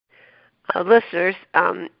Listeners,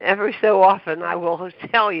 every so often I will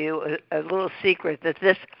tell you a little secret that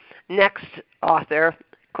this next author,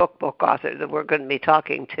 cookbook author that we're going to be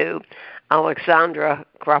talking to, Alexandra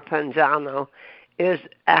Crapanzano, is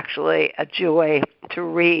actually a joy to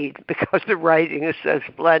read because the writing is so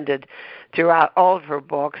splendid throughout all of her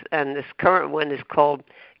books, and this current one is called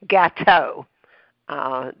Gâteau,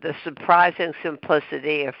 The Surprising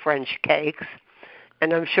Simplicity of French Cakes.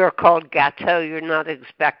 And I'm sure called gâteau, you're not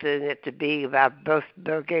expecting it to be about both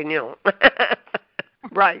bourguignon.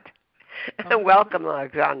 Right. Welcome,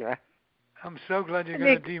 Alexandra. I'm so glad you're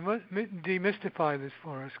going to demystify this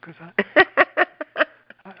for us, because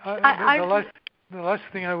the last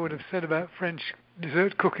thing I would have said about French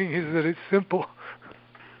dessert cooking is that it's simple.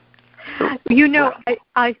 You know,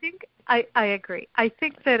 I think I agree. I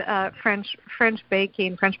think that French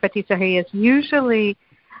baking, French patisserie is usually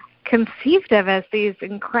conceived of as these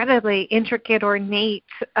incredibly intricate, ornate,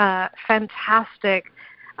 fantastic,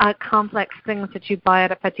 complex things that you buy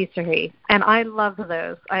at a patisserie. And I love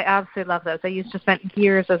those. I absolutely love those. I used to spend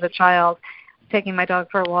years as a child taking my dog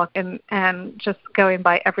for a walk and just going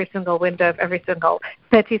by every single window of every single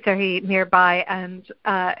patisserie nearby and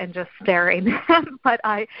just staring. But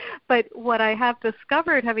what I have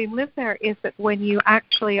discovered, having lived there, is that when you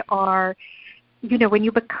actually are, when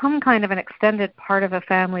you become kind of an extended part of a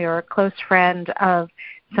family or a close friend of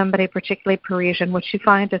somebody particularly Parisian, what you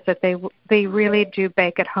find is that they really do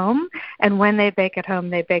bake at home, and when they bake at home,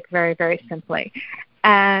 they bake very, very simply,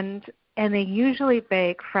 and they usually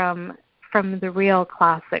bake from the real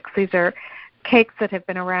classics. These are cakes that have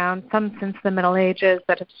been around, some since the Middle Ages,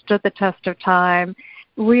 that have stood the test of time.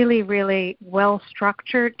 Really, really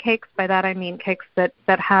well-structured cakes. By that I mean cakes that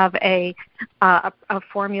have a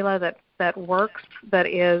formula that works, that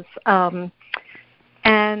is,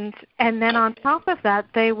 and then on top of that,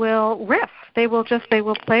 they will riff. They will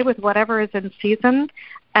play with whatever is in season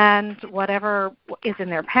and whatever is in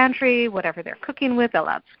their pantry, whatever they're cooking with. They'll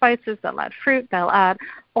add spices, they'll add fruit, they'll add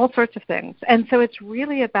all sorts of things. And so it's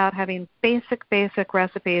really about having basic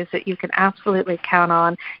recipes that you can absolutely count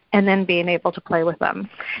on, and then being able to play with them.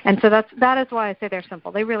 And so that is why I say they're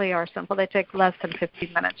simple. They really are simple. They take less than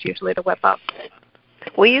 15 minutes usually to whip up.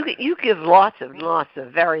 Well, you give lots of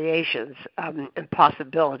variations and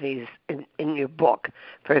possibilities in your book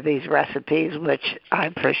for these recipes, which I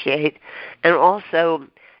appreciate. And also,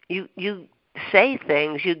 you say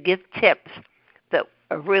things, you give tips that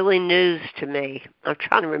are really news to me. I'm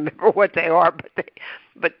trying to remember what they are,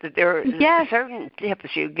 but there are certain tips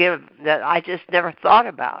you give that I just never thought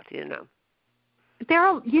about, There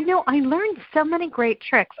are, I learned so many great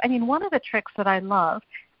tricks. I mean, one of the tricks that I love,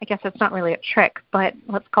 I guess it's not really a trick, but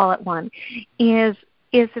let's call it one, is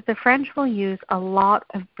that the French will use a lot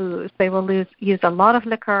of booze. They will use a lot of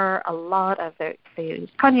liquor, they use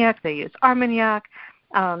cognac, they use Armagnac,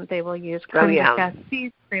 they will use crème de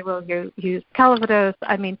cassis, they will use Calvados,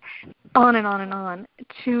 I mean, on and on and on,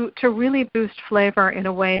 to really boost flavor in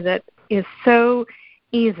a way that is so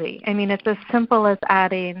easy. I mean, it's as simple as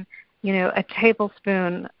adding, a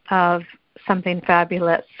tablespoon of something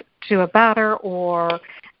fabulous to a batter, or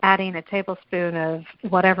adding a tablespoon of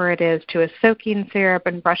whatever it is to a soaking syrup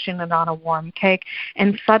and brushing it on a warm cake,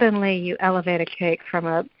 and suddenly you elevate a cake from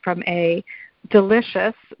a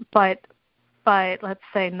delicious but let's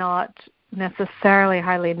say not necessarily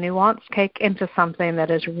highly nuanced cake into something that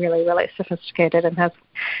is really, really sophisticated and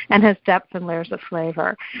has depth and layers of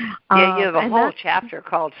flavor. Yeah, you have a whole chapter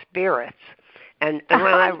called Spirits, and when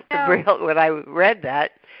I read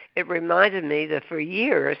that, it reminded me that for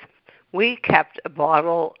years we kept a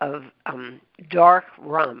bottle of dark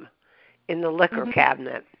rum in the liquor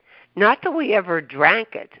cabinet. Not that we ever drank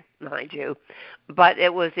it, mind you, but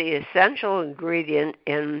it was the essential ingredient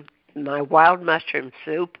in my wild mushroom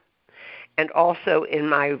soup and also in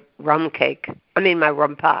my rum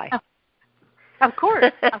pie. Oh, of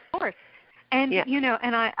course, of course. And,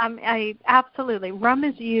 and I absolutely, rum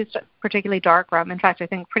is used, particularly dark rum. In fact, I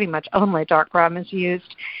think pretty much only dark rum is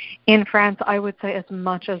used in France, I would say, as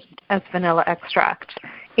much as vanilla extract.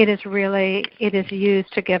 It is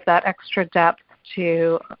used to give that extra depth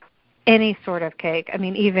to any sort of cake. I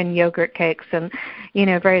mean, even yogurt cakes and,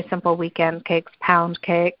 very simple weekend cakes, pound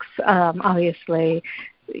cakes, obviously.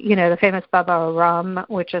 The famous Baba au Rhum,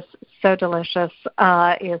 which is so delicious,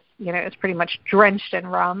 is pretty much drenched in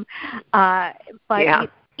rum. But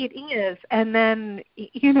it is. And then,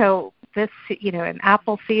 in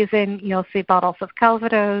apple season, you'll see bottles of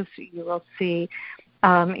Calvados. You will see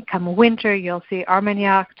Come winter, you'll see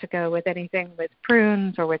Armagnac to go with anything with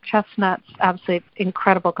prunes or with chestnuts. Absolutely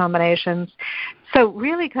incredible combinations. So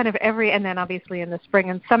really kind of and then obviously in the spring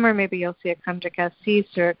and summer, maybe you'll see a crème de cassis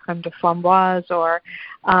or a crème de framboise, or,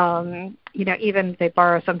 even they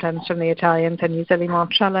borrow sometimes from the Italians and use a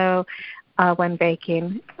limoncello when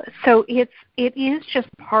baking. So it is just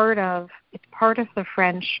part of the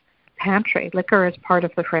French pantry. Liquor is part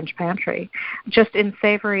of the French pantry, just in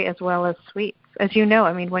savory as well as sweets. As you know,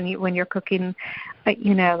 I mean, when you're cooking,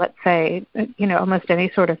 let's say, almost any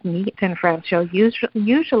sort of meat in France, you'll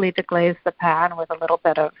usually deglaze the pan with a little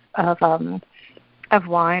bit of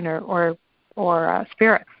wine or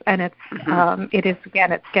spirits, and it's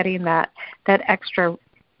getting that extra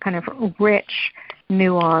kind of rich,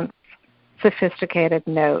 nuanced, sophisticated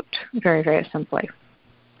note very, very simply.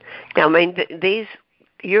 Now, I mean,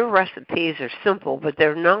 your recipes are simple, but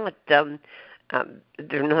they're not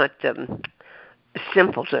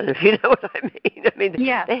simpleton, if you know what I mean. I mean,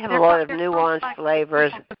 they have a lot of nuanced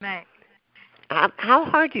flavors. How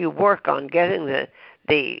hard do you work on getting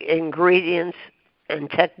the ingredients and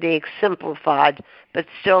techniques simplified, but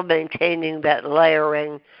still maintaining that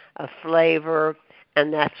layering of flavor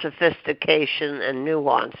and that sophistication and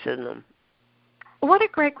nuance in them? What a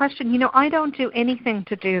great question. I don't do anything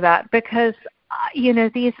to do that because,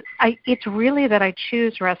 it's really that I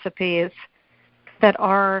choose recipes that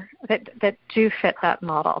do fit that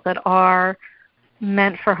model, that are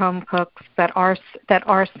meant for home cooks, that are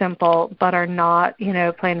simple, but are not,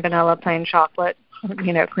 plain vanilla, plain chocolate,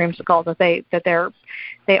 creamsicle.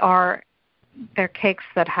 They're cakes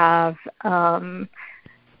that have, how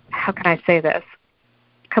can I say this?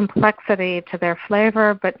 Complexity to their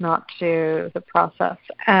flavor, but not to the process.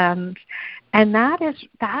 And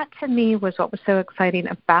that to me was what was so exciting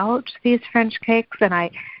about these French cakes. And I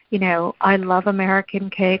love American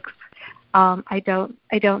cakes. I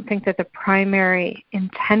don't think that the primary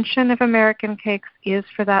intention of American cakes is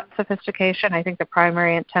for that sophistication. I think the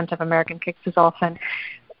primary intent of American cakes is often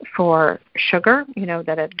for sugar,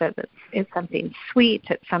 that it's something sweet,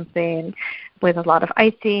 it's something with a lot of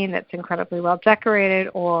icing, that's incredibly well decorated,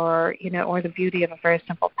 or the beauty of a very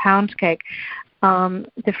simple pound cake.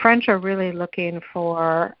 The French are really looking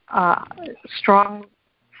for strong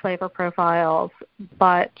flavor profiles,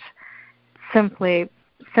 but simply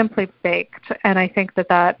baked. And I think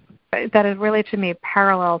that is really, to me,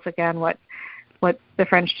 parallels again what the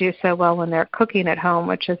French do so well when they're cooking at home,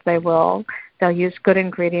 which is they'll use good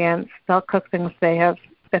ingredients, they'll cook things that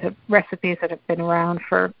have recipes that have been around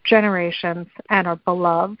for generations and are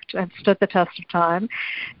beloved and stood the test of time,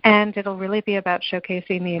 and it'll really be about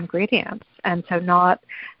showcasing the ingredients. And so not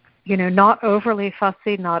overly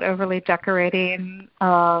fussy, not overly decorating,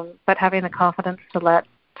 but having the confidence to let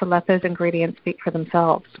those ingredients speak for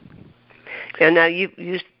themselves. And now you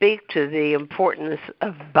speak to the importance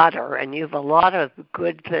of butter, and you have a lot of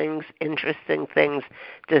good things, interesting things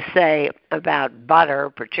to say about butter,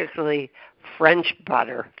 particularly French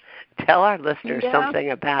butter. Tell our listeners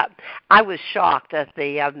something about. I was shocked at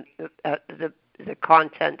the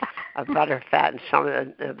content of butter fat in some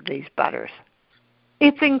of these butters.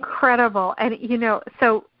 It's incredible, and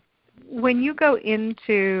so when you go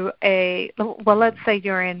into let's say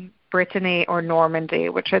you're in Brittany or Normandy,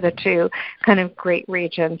 which are the two kind of great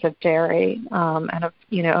regions of dairy and of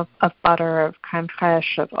butter, of crème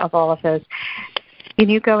fraîche, of all of those. When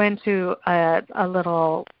you go into a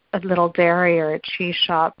little dairy or a cheese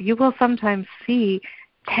shop, you will sometimes see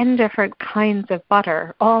 10 different kinds of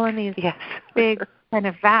butter, all in these big kind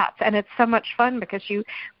of vats, and it's so much fun because you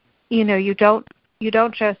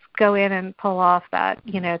don't just go in and pull off that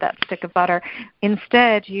stick of butter.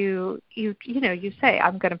 Instead, you say,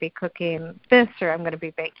 I'm going to be cooking this, or I'm going to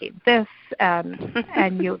be baking this, and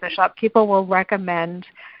the shopkeeper will recommend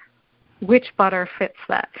which butter fits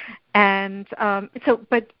that. And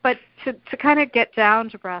but to kind of get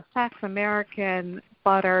down to brass tacks, American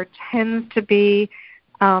butter tends to be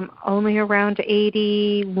only around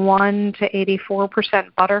 81 to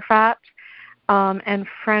 84% butter fat. And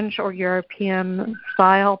French or European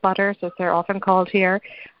style butters, as they're often called here,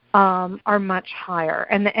 are much higher.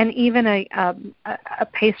 And even a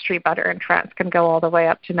pastry butter in France can go all the way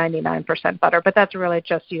up to 99% butter, but that's really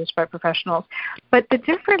just used by professionals. But the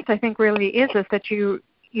difference, I think, really is that the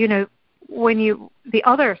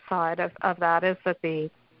other side of that is that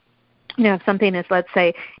if something is, let's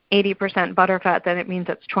say, 80% butterfat, then it means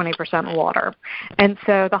it's 20% water. And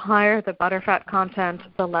so the higher the butterfat content,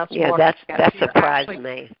 the less water. Yeah, that surprised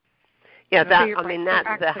me. Yeah,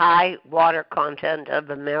 the high water content of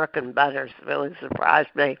American butters really surprised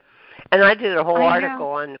me. And I did a whole I know. article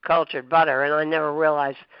on cultured butter, and I never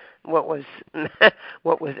realized what was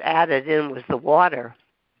what was added in was the water.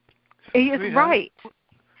 It's right.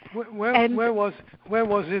 Where was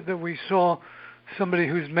it that we saw somebody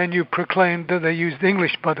whose menu proclaimed that they used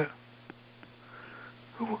English butter?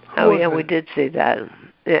 Oh yeah, we did see that.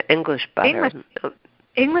 Yeah, English butter.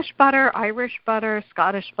 English butter, Irish butter,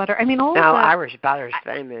 Scottish butter. I mean, all no, of that Irish butter is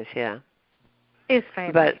famous. Yeah, is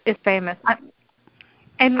famous. But it's famous.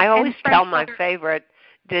 I always tell my butter. favorite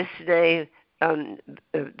Disney,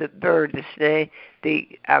 the bird Disney. Do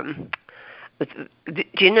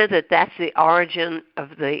you know that that's the origin of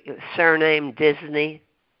the surname Disney?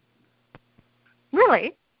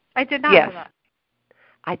 Really? I did not Yes. know that.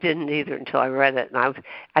 I didn't either until I read it, and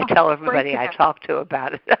I tell everybody I talk to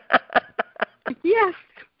about it. Yes.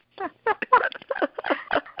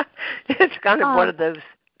 It's kind of one of those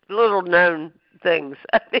little known things.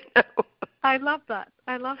 I love that.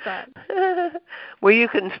 I love that. Well, you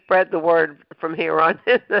can spread the word from here on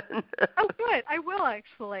in. Oh, good. I will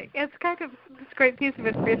actually. It's kind of this great piece of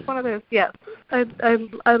history. It's one of those. Yes,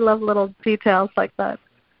 I love little details like that.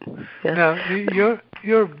 Yeah. Now,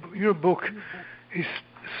 your book is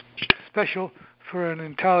special for an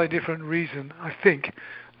entirely different reason, I think.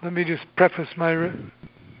 Let me just preface my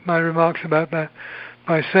remarks about that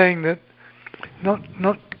by saying that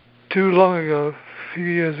not too long ago, a few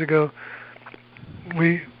years ago,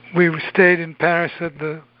 we stayed in Paris at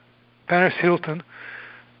the Paris Hilton,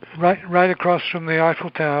 right across from the Eiffel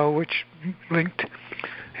Tower, which blinked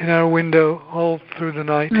in our window all through the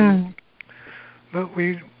night. But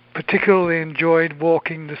we particularly enjoyed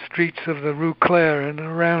walking the streets of the Rue Claire and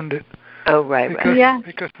around it. Oh, right.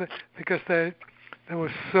 Because there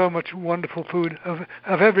was so much wonderful food of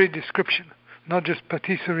every description, not just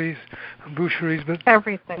patisseries and boucheries, but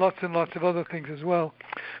everything. Lots and lots of other things as well.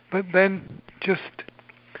 But then, just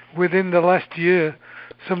within the last year,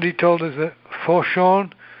 somebody told us that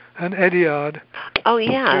Fauchon and Ediard. Oh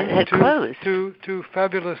yeah, it had closed. Two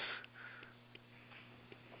fabulous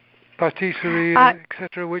patisseries,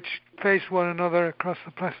 etc., which face one another across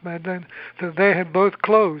the Place Madeleine, that they had both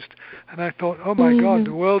closed. And I thought, oh my God,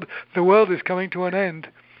 the world is coming to an end.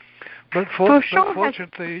 But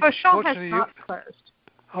fortunately, Fauchon has not closed.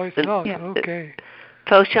 Oh, it's not. Yeah. Okay.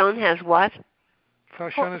 Fauchon has what?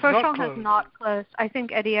 Fauchon has not closed. I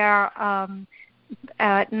think Ediard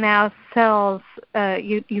now sells.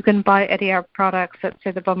 You can buy Ediard products at say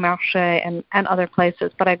the Bon Marché and other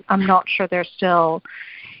places, but I'm not sure they're still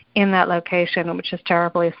in that location, which is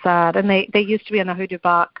terribly sad. And they used to be in the Rue du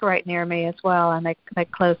Bac right near me as well, and they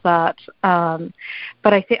closed that.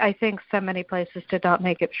 But I think so many places did not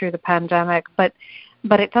make it through the pandemic. But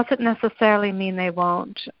it doesn't necessarily mean they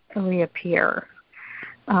won't reappear.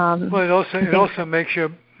 Well, it also makes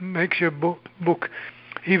your book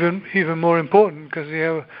even more important because you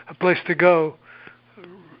have a place to go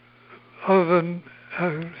other than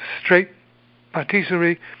a straight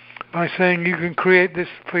patisserie by saying you can create this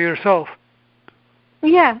for yourself.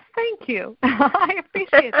 Yes, thank you. I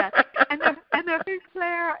appreciate that. And the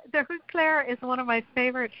Rue Claire is one of my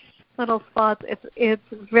favorite little spots. It's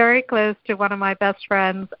very close to one of my best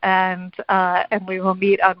friends, and we will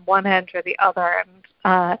meet on one end or the other,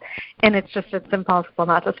 and it's impossible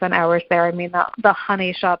not to spend hours there. I mean, the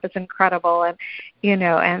honey shop is incredible, and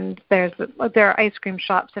and there are ice cream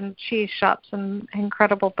shops and cheese shops and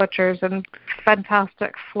incredible butchers and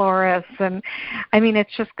fantastic florists, and I mean it's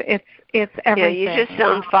everything. Yeah, you just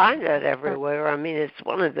don't find that everywhere. I mean, it's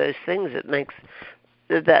one of those things that makes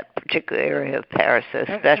that particular area of Paris so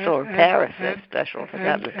special, or Paris so special for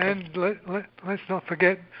that matter. And let's not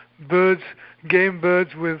forget game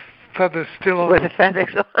birds with feathers still on. With the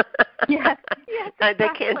feathers on. Yes, exactly. They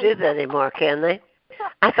can't do that anymore, can they?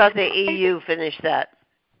 I thought the EU finished that.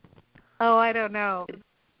 Oh, I don't know.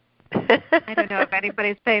 I don't know if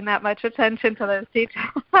anybody's paying that much attention to those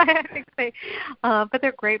details. I think but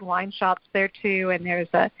they're great wine shops there too, and there's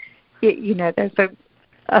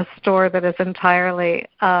a store that is entirely.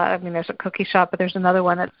 There's a cookie shop, but there's another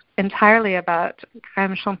one that's entirely about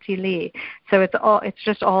crème chantilly. So it's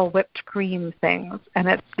just all whipped cream things, and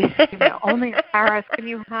it's only in Paris can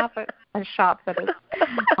you have a shop that is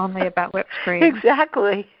only about whipped cream.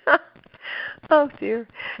 Exactly. Oh dear.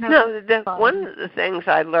 One of the things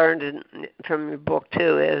I learned from your book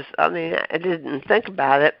too is, I didn't think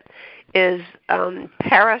about it, is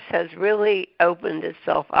Paris has really opened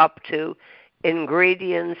itself up to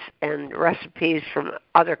ingredients and recipes from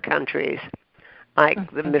other countries, like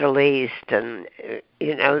the Middle East, and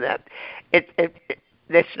that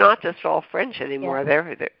it's not just all French anymore.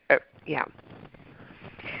 Yeah. Yeah.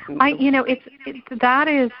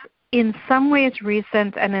 in some ways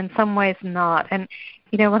recent and in some ways not. And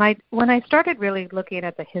when I started really looking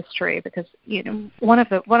at the history, because one of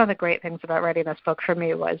the great things about writing this book for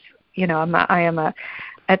me was I am a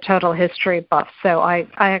total history buff, so I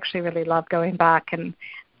actually really love going back, and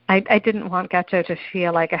I didn't want Ghetto to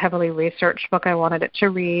feel like a heavily researched book. I wanted it to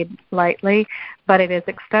read lightly, but it is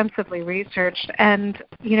extensively researched. And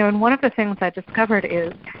and one of the things I discovered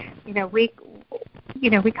is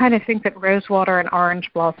we kind of think that rose water and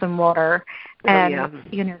orange blossom water and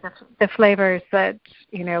the flavors that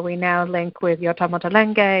we now link with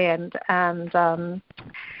yotamotalenge and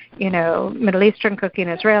Middle Eastern cooking,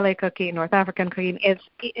 Israeli cooking, North African cooking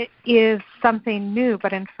is something new,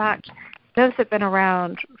 but in fact those have been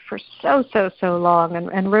around for so long,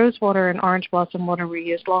 and rose water and orange blossom water were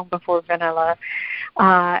used long before vanilla,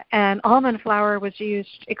 and almond flour was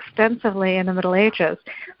used extensively in the Middle Ages.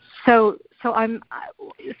 So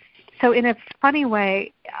in a funny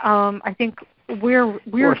way, I think we're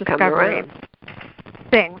discovering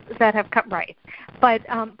things that have come right. But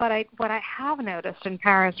what I have noticed in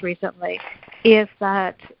Paris recently is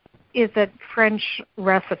that French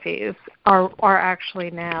recipes are actually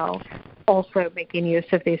now also making use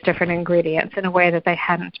of these different ingredients in a way that they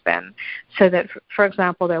hadn't been. So that, for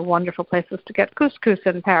example, there are wonderful places to get couscous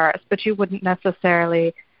in Paris, but you wouldn't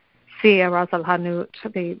necessarily see a ras el hanout,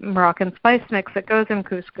 the Moroccan spice mix that goes in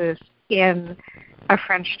couscous, in a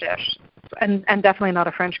French dish, and definitely not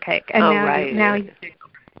a French cake. And now you do.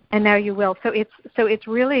 And now you will. So it's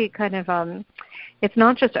really kind of it's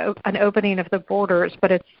not just an opening of the borders,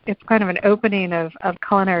 but it's kind of an opening of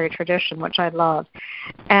culinary tradition, which I love.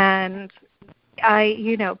 And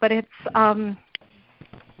but it's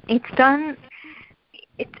done.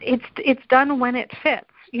 It's done when it fits,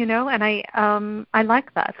 and I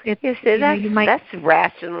like that. That's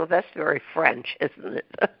rational. That's very French, isn't it?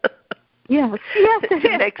 Yes,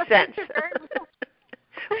 it makes sense.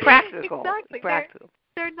 Practical. Exactly. Practical.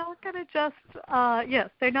 They're not going to just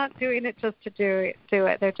they're not doing it just to do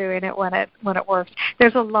it. They're doing it when it works.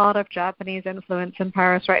 There's a lot of Japanese influence in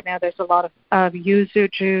Paris right now. There's a lot of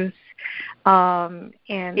yuzu juice. And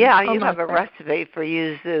you have a recipe for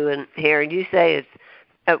yuzu in here, and you say it's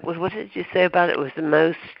what did you say about it? It was the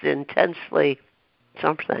most intensely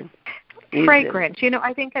something. Fragrant.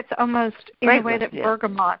 I think it's almost in the way that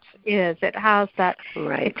bergamot is. It has that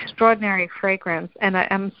extraordinary fragrance, and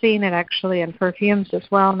I'm seeing it actually in perfumes as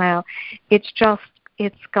well now. It's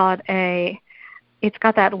got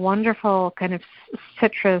that wonderful kind of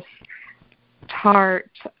citrus tart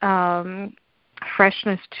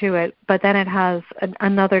freshness to it, but then it has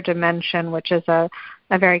another dimension, which is a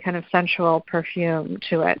very kind of sensual perfume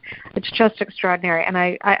to it. It's just extraordinary, and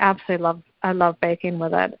I absolutely love baking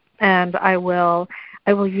with it. And I will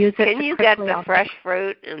use it. Can you get the fresh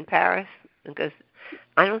fruit in Paris? Because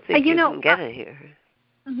I don't think you can get it here.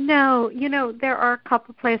 No, there are a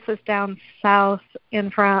couple places down south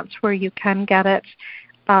in France where you can get it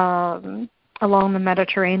along the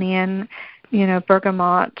Mediterranean.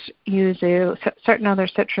 Bergamot, yuzu, certain other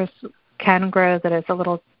citrus can grow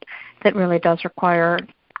that really does require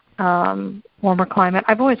warmer climate.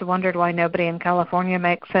 I've always wondered why nobody in California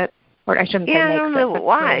makes it. Or I shouldn't say makes it. I don't know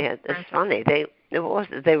why. It's funny. They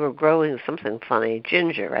were growing something funny,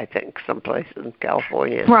 ginger, I think, someplace in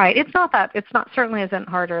California. Right. It's not certainly isn't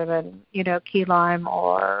harder than, key lime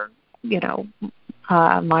or,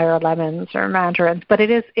 Meyer lemons or mandarins, but it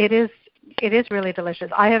is really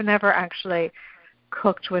delicious. I have never actually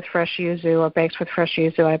cooked with fresh yuzu or baked with fresh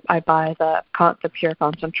yuzu. I buy the pure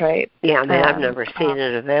concentrate. Yeah, I've never seen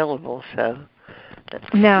it available, so.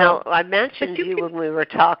 No. Now, I mentioned to you when we were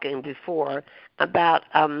talking before about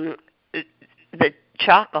the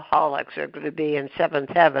chocoholics are going to be in Seventh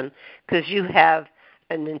Heaven because you have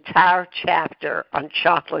an entire chapter on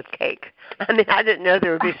chocolate cake. I mean, I didn't know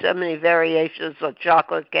there would be so many variations of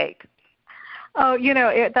chocolate cake. Oh,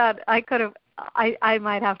 that I could have. I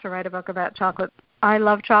might have to write a book about chocolate. I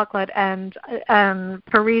love chocolate, and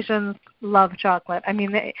Parisians love chocolate. I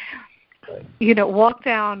mean,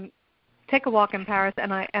 take a walk in Paris,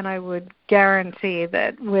 and I would guarantee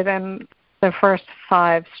that within the first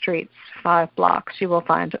 5 streets, 5 blocks, you will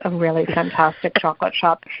find a really fantastic chocolate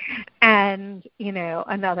shop. And,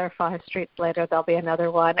 another 5 streets later, there'll be another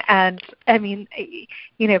one. And, I mean,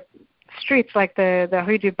 streets like the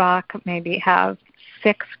Rue du Bac maybe have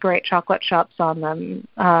 6 great chocolate shops on them,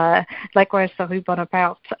 likewise the Rue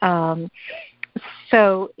Bonaparte.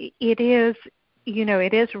 So it is...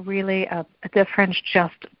 it is really the French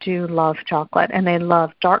just do love chocolate, and they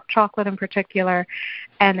love dark chocolate in particular,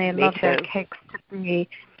 and they love their cakes to be,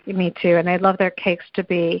 me too, and they love their cakes to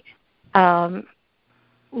be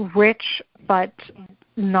rich but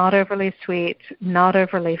not overly sweet, not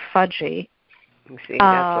overly fudgy. See,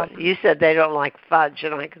 that's what you said. They don't like fudge,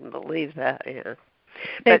 and I can believe that. Yeah.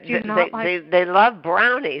 They love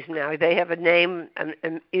brownies now. They have a name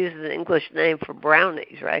and use an English name for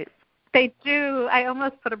brownies, right? They do. I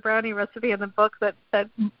almost put a brownie recipe in the book that a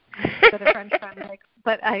French friend makes,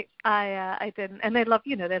 but I didn't. And they love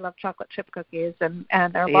chocolate chip cookies, and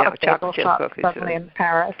there are a lot of bagel shops certainly in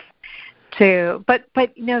Paris too. But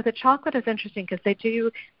the chocolate is interesting because they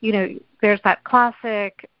do. There's that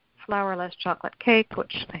classic flourless chocolate cake,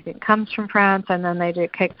 which I think comes from France, and then they do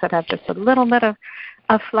cakes that have just a little bit of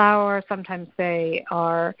flour. Sometimes they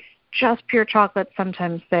are just pure chocolate.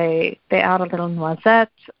 Sometimes they add a little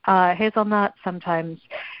noisette, hazelnut. Sometimes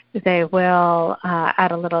they will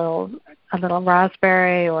add a little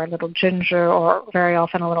raspberry or a little ginger, or very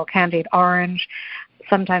often a little candied orange.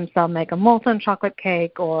 Sometimes they'll make a molten chocolate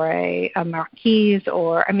cake or a marquise,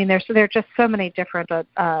 or there are just so many different.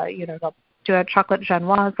 They'll do a chocolate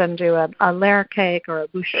genoise and do a layer cake or a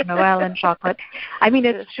bouche de Noël in chocolate.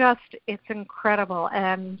 It's incredible.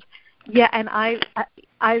 And yeah, and I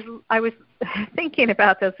was thinking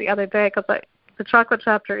about this the other day because the chocolate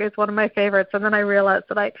chapter is one of my favorites, and then I realized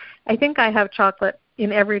that I think I have chocolate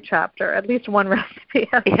in every chapter, at least one recipe.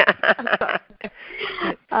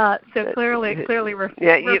 So clearly,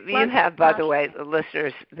 you have. By the way, the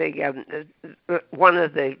listeners, one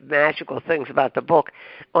of the magical things about the book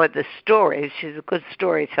are the stories. She's a good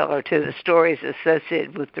storyteller too. The stories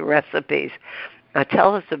associated with the recipes.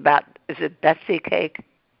 Tell us about. Is it Betsy cake?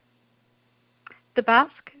 The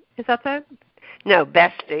Basque? Is that it? No,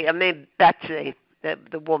 Betsy. I mean Betsy,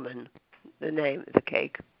 the woman, the name of the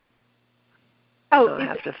cake. Oh,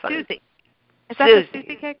 it's Susie. Is that the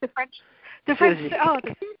Susie cake? The French? The Susie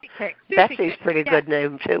cake. Betsy's pretty good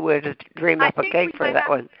name too. We're to dream up a cake for that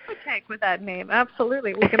one. A cake with that name,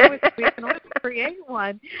 absolutely. We can always create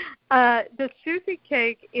one. The Susie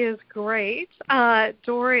cake is great.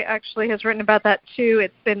 Dory actually has written about that too.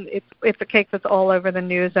 It's a cake that's all over the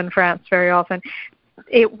news in France very often.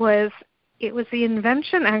 It was the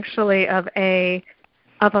invention actually of a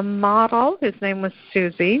model whose name was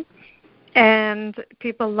Susie, and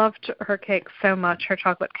people loved her cake so much, her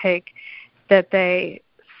chocolate cake, that they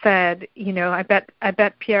said, I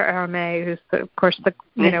bet Pierre Hermé, who's of course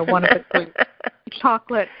one of the great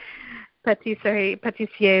chocolate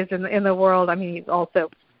pâtissiers in the world. I mean, he also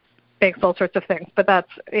bakes all sorts of things, but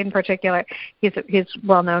that's in particular, he's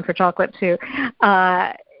well known for chocolate too.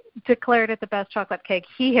 Declared it the best chocolate cake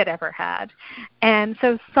he had ever had, and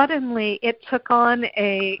so suddenly it took on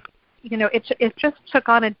it just took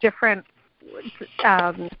on a different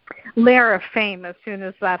layer of fame as soon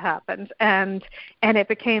as that happened, and it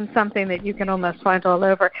became something that you can almost find all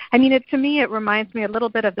over. I mean, to me, it reminds me a little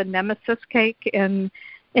bit of the Nemesis cake in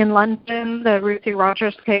London, the Ruthie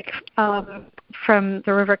Rogers cake from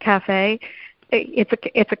the River Cafe.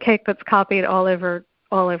 It's a cake that's copied all over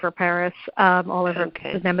Paris, all over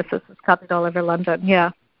the Nemesis is copied all over London. Yeah.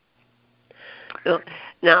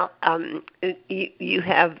 Now, you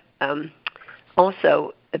have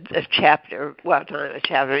also a chapter. Well, not a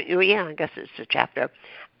chapter. Yeah, I guess it's a chapter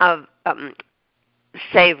of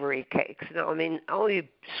savory cakes. Now, I mean, all you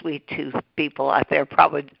sweet tooth people out there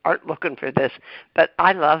probably aren't looking for this, but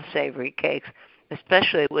I love savory cakes,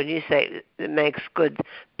 especially when you say it makes good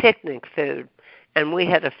picnic food. And we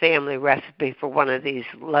had a family recipe for one of these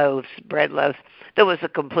loaves, bread loaves, that was a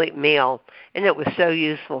complete meal. And it was so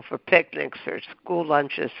useful for picnics, for school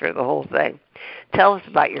lunches, for the whole thing. Tell us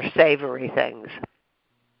about your savory things.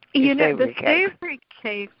 The savory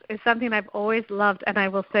cakes is something I've always loved. And I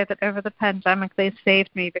will say that over the pandemic, they saved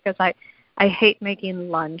me because I hate making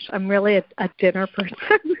lunch. I'm really a dinner person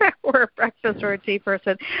or a breakfast or a tea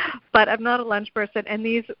person, but I'm not a lunch person. And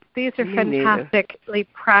these are fantastically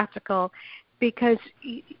practical, because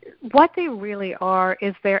what they really are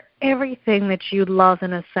is they're everything that you love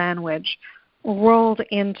in a sandwich rolled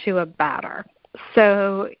into a batter.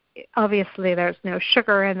 So obviously there's no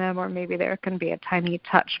sugar in them, or maybe there can be a tiny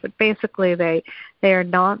touch, but basically they are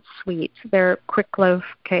not sweet. They're quick loaf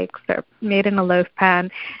cakes. They're made in a loaf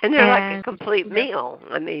pan. And they're like a complete meal.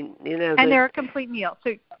 I mean, And they're a complete meal.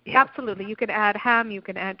 So absolutely, you could add ham, you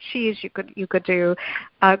can add cheese, you could do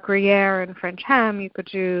Gruyere and French ham, you could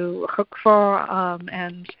do Roquefort,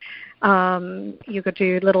 and you could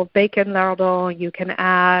do little bacon lardons, you can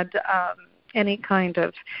add any kind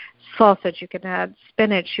of sausage, you can add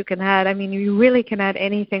spinach, you really can add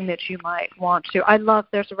anything that you might want to.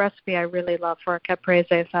 There's a recipe I really love for a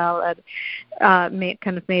caprese salad made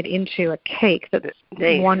into a cake that's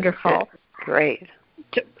wonderful. Great.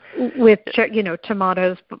 with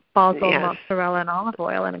tomatoes, basil, Yes. mozzarella, and olive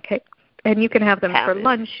oil in a cake. And you can have them for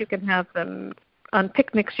lunch. You can have them on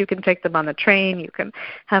picnics. You can take them on the train. You can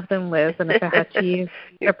have them with an aperitif.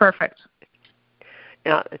 They're perfect.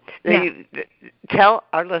 Now, you tell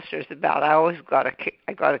our listeners about. I always got a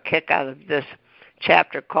kick out of this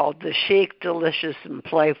chapter called "The Chic, Delicious, and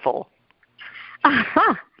Playful."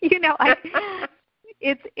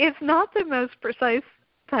 It's not the most precise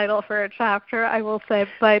title for a chapter, I will say,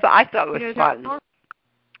 but I thought it was fun.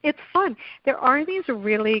 It's fun. There are these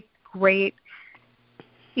really great,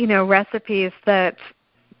 recipes that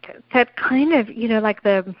kind of, like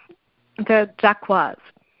the dacquoise,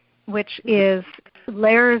 which is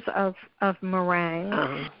layers of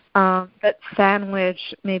meringue that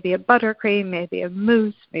sandwich maybe a buttercream, maybe a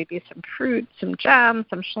mousse, maybe some fruit, some jam,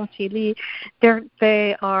 some chantilly.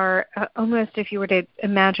 They are almost, if you were to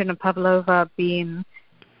imagine a pavlova being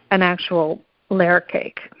an actual layer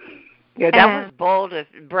cake. Yeah, that was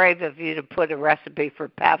brave of you to put a recipe for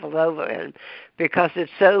pavlova in, because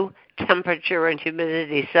it's so temperature and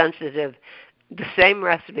humidity sensitive. The same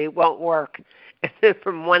recipe won't work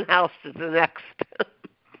from one house to the next.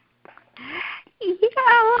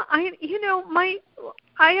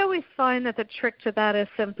 I always find that the trick to that is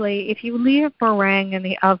simply if you leave meringue in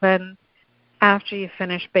the oven after you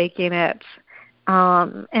finish baking it,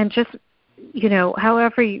 and just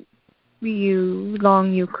however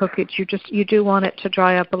long you cook it, you do want it to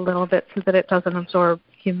dry up a little bit so that it doesn't absorb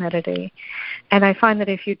humidity. And I find that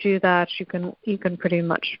if you do that, you can pretty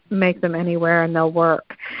much make them anywhere and they'll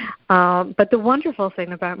work. But the wonderful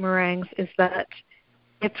thing about meringues is that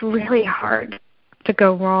it's really hard to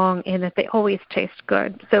go wrong in that they always taste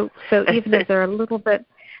good. So even if they're a little bit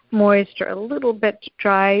moist or a little bit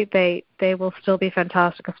dry, they will still be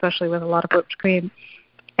fantastic, especially with a lot of whipped cream.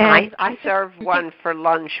 And I served one for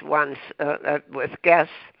lunch once with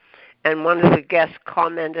guests, and one of the guests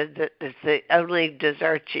commented that it's the only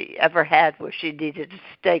dessert she ever had where she needed a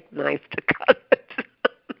steak knife to cut it.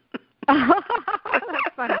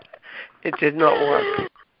 That's funny. It did not work.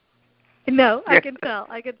 No, I can tell.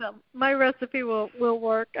 My recipe will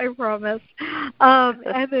work, I promise. And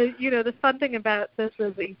the fun thing about this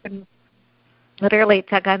is that you can literally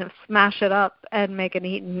kind of smash it up and make an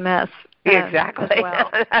eaten mess. Exactly. As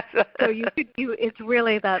well. So it's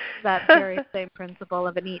really that very same principle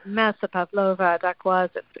of an eaten mess, a pavlova, a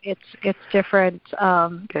dacquoise. It's different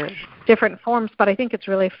different forms, but I think it's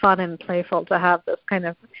really fun and playful to have this kind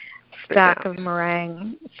of stack of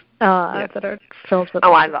meringue that are filled with.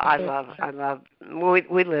 Oh, I love.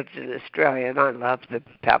 We lived in Australia, and I love the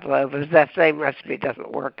pavlovas. That same recipe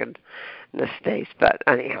doesn't work in the States, but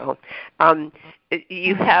anyhow,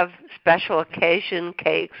 you have special occasion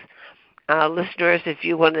cakes. Listeners, if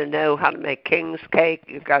you want to know how to make king's cake,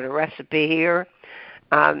 you've got a recipe here.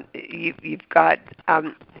 You've got a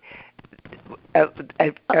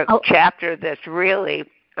chapter that's really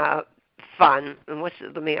fun. And I want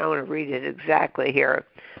to read it exactly here.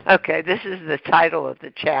 Okay, this is the title of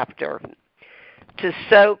the chapter. To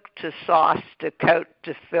soak, to sauce, to coat,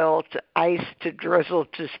 to fill, to ice, to drizzle,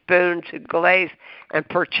 to spoon, to glaze, and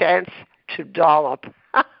perchance to dollop.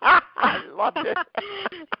 I loved it.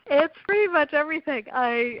 It's pretty much everything.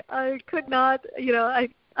 I could not,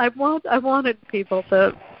 I wanted people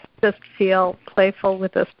to just feel playful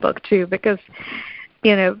with this book too, because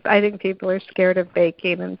I think people are scared of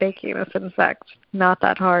baking, and baking is in fact not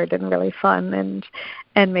that hard and really fun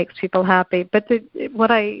and makes people happy. But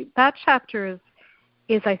that chapter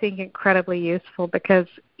is I think incredibly useful, because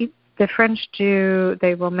the French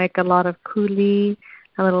they will make a lot of coulis,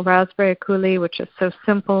 a little raspberry coulis, which is so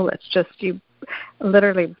simple. It's just you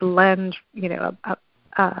literally blend, a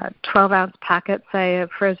 12-ounce packet, say,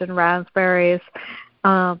 of frozen raspberries,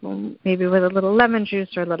 maybe with a little lemon juice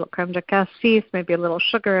or a little creme de cassis, maybe a little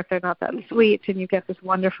sugar if they're not that sweet, and you get this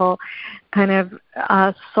wonderful kind of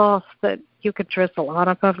sauce that you could drizzle on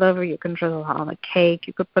a pavlova, you can drizzle on a cake,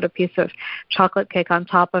 you could put a piece of chocolate cake on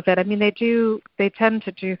top of it. I mean, they tend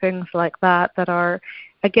to do things like that are,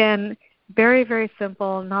 again, very, very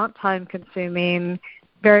simple, not time-consuming,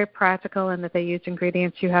 very practical in that they use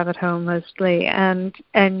ingredients you have at home mostly, and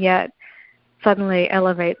yet suddenly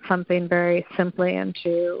elevate something very simply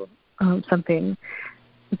into something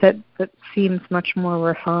that seems much more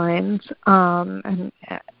refined. And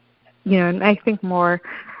I think more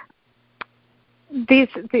these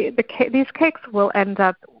cakes will end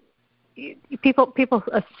up. People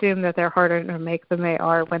assume that they're harder to make than they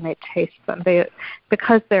are when they taste them.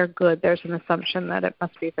 Because they're good, there's an assumption that it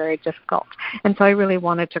must be very difficult. And so I really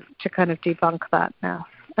wanted to kind of debunk that now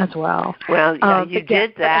as well. Well, you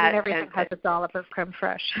did that. Everything has a dollop of creme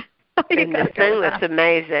fraiche. And the thing that's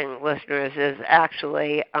amazing, listeners, is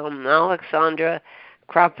actually Alexandra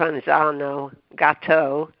Crapanzano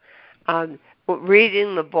Gatto.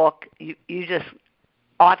 Reading the book, you just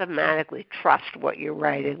automatically trust what you're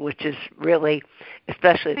writing, which is really,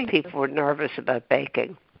 especially if people are nervous about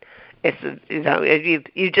baking. It's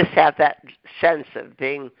you just have that sense of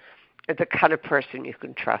being the kind of person you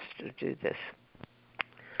can trust to do this.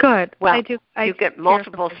 Good. Well, I do. You get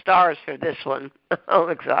multiple stars for this one,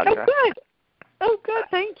 Alexandra. Oh, good.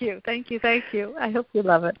 Thank you. I hope you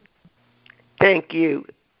love it. Thank you.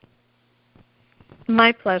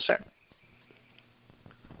 My pleasure.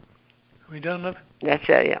 We done, love? That's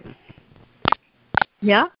it, yeah.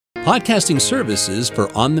 Yeah? Podcasting services for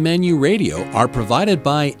On the Menu Radio are provided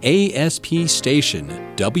by ASP Station,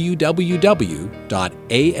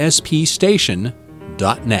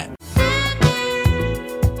 www.aspstation.net.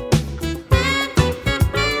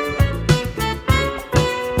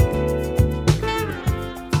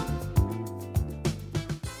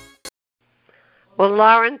 Well,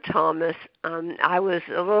 Lauren Thomas, I was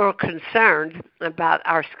a little concerned about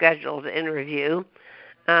our scheduled interview,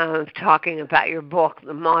 talking about your book,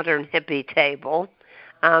 The Modern Hippie Table,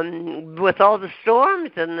 with all the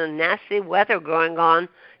storms and the nasty weather going on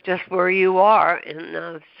just where you are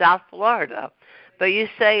in South Florida. But you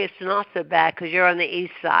say it's not so bad because you're on the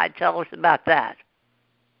east side. Tell us about that.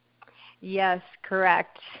 Yes,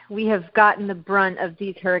 correct. We have gotten the brunt of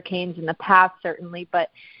these hurricanes in the past, certainly,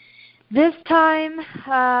 but this time,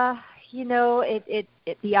 the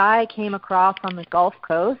eye came across on the Gulf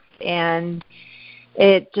Coast, and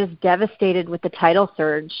it just devastated with the tidal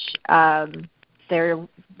surge. The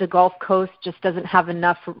Gulf Coast just doesn't have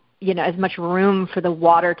enough, as much room for the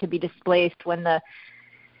water to be displaced when the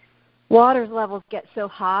water levels get so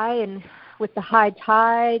high, and with the high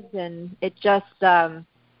tides, and it just,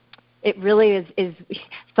 it really is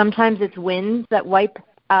sometimes it's winds that wipe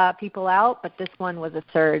people out, but this one was a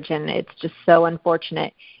surge, and it's just so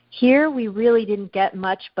unfortunate. Here, we really didn't get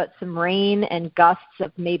much but some rain and gusts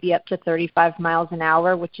of maybe up to 35 miles an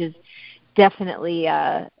hour, which is definitely,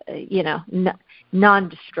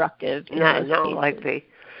 non-destructive. Not like the,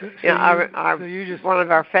 one of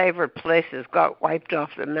our favorite places got wiped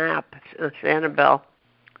off the map, Sanibel.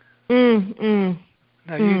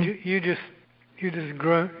 Now you just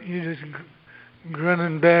grin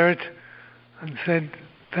and bear it, and said,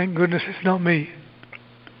 "Thank goodness it's not me."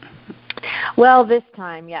 Well, this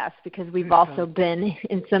time, yes, because we've also been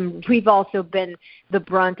the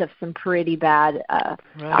brunt of some pretty bad.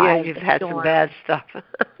 Yeah, you've had some bad stuff.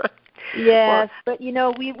 Yes, but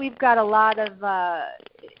we've got a lot of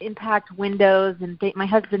impact windows, and my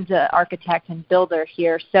husband's an architect and builder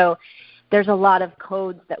here, so there's a lot of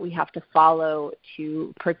codes that we have to follow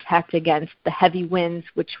to protect against the heavy winds,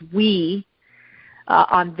 which we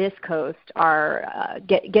on this coast are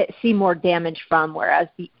see more damage from, whereas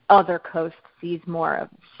the other coast sees more of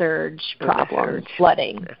surge problems,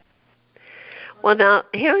 flooding. Well, now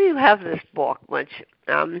here you have this book, which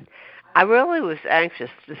I really was anxious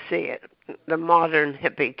to see it, The Modern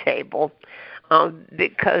Hippie Table,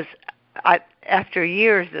 because after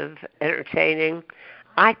years of entertaining,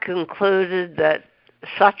 I concluded that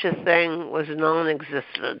such a thing was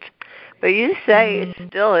non-existent. But you say it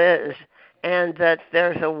still is, and that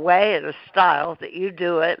there's a way and a style that you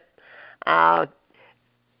do it,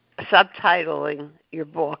 subtitling your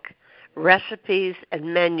book, Recipes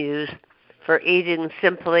and Menus for Eating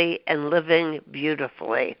Simply and Living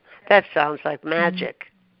Beautifully. That sounds like magic.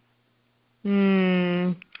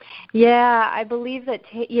 Yeah, I believe that,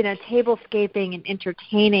 tablescaping and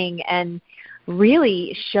entertaining and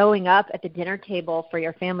really showing up at the dinner table for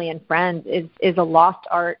your family and friends is a lost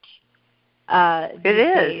art. It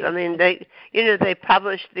is. I mean, they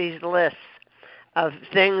publish these lists of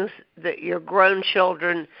things that your grown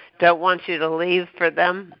children don't want you to leave for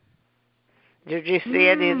them. Did you see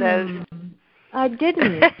any of those? I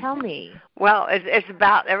didn't. Tell me. Well, it's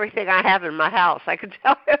about everything I have in my house. I can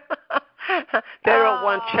tell you. They don't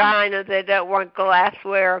want china. They don't want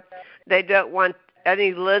glassware. They don't want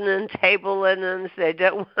any linen, table linens. They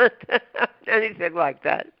don't want anything like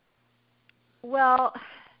that. Well,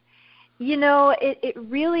 it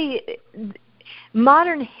really,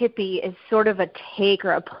 modern hippie is sort of a take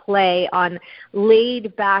or a play on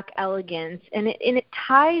laid-back elegance, and it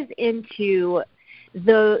ties into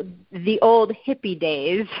the old hippie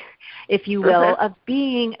days, if you will, of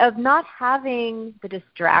not having the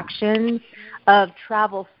distractions of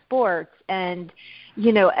travel sports and,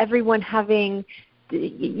 everyone having,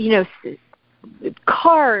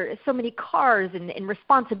 so many cars and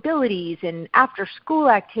responsibilities and after school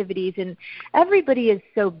activities, and everybody is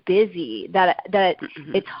so busy that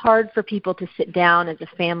it's hard for people to sit down as a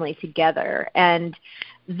family together. And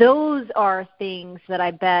those are things that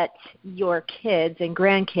I bet your kids and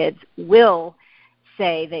grandkids will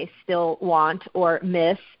say they still want or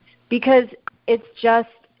miss, because it's just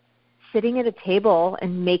sitting at a table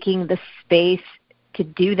and making the space to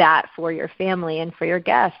do that for your family and for your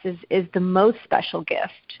guests is the most special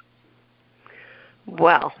gift.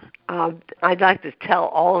 Well, I'd like to tell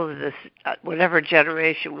all of this, whatever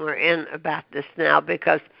generation we're in, about this now,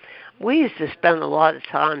 because we used to spend a lot of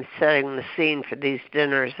time setting the scene for these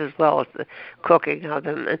dinners as well as the cooking of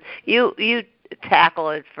them. And you tackle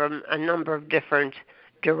it from a number of different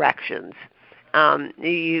directions.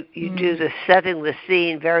 You do the setting the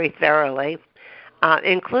scene very thoroughly,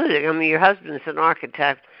 including, I mean, your husband's an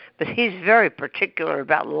architect, but he's very particular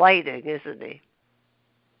about lighting, isn't he?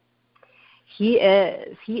 He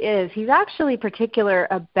is. He's actually particular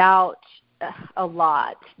about a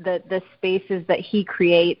lot. The spaces that he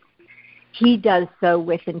creates, he does so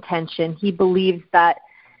with intention. He believes that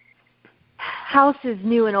houses,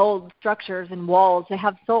 new and old structures and walls, they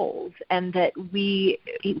have souls, and that we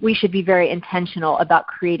should be very intentional about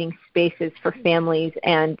creating spaces for families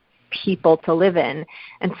and people to live in.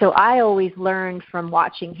 And so I always learned from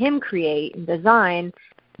watching him create and design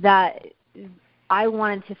that I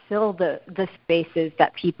wanted to fill the spaces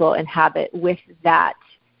that people inhabit with that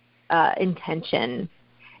intention.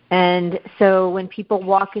 And so when people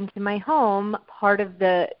walk into my home, part of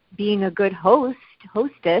the being a good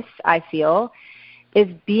hostess, I feel, is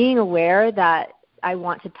being aware that I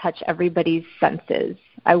want to touch everybody's senses.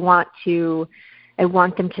 I want them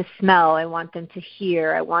to smell. I want them to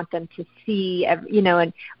hear. I want them to see,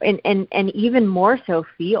 and even more so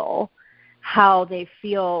feel how they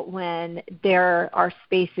feel when there are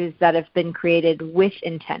spaces that have been created with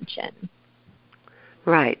intention.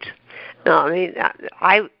 Right. No, I mean,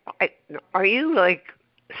 are you like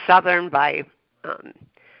Southern by?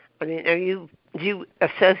 Do you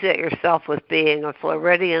associate yourself with being a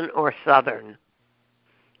Floridian or Southern?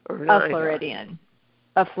 Or a Floridian.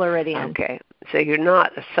 A Floridian. Okay, so you're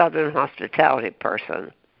not a Southern hospitality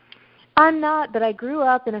person. I'm not, but I grew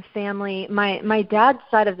up in a family. My dad's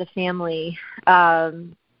side of the family,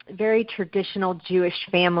 very traditional Jewish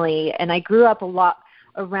family, and I grew up a lot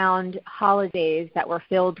around holidays that were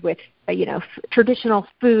filled with, traditional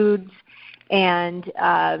foods and,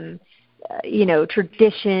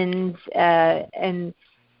 traditions and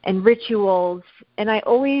rituals. And I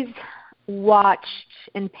always watched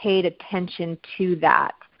and paid attention to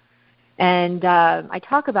that. And I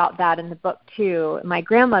talk about that in the book, too. My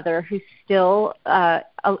grandmother, who's still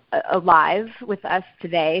alive with us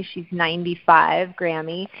today, she's 95,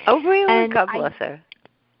 Grammy. Oh, really? And God bless her.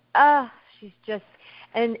 She's just...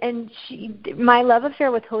 And my love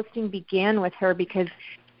affair with hosting began with her because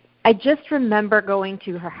I just remember going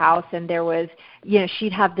to her house, and there was,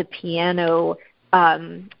 she'd have the piano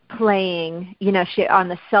playing, on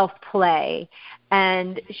the self-play.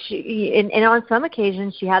 And and on some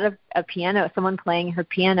occasions she had a piano, someone playing her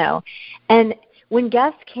piano. And when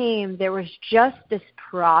guests came, there was just this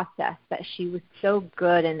process that she was so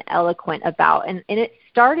good and eloquent about. And it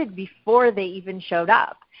started before they even showed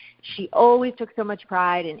up. She always took so much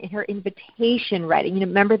pride in her invitation writing.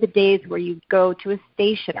 Remember the days where you'd go to a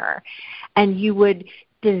stationer and you would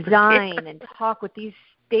design and talk with these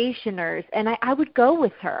stationers, and I would go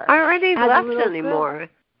with her. I already left anymore.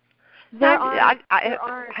 I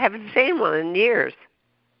haven't seen one in years.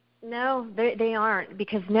 No, they aren't,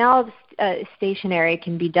 because now stationery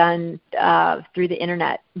can be done through the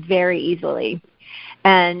internet very easily.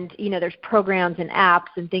 And, there's programs and apps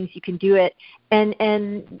and things you can do it. And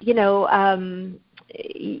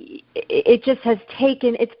it just has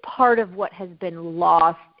taken, it's part of what has been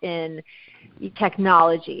lost in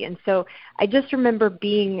technology. And so I just remember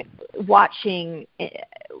watching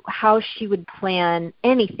how she would plan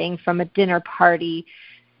anything from a dinner party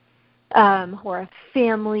or a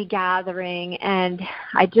family gathering. And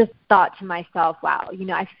I just thought to myself, wow,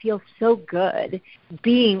 I feel so good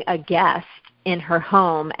being a guest in her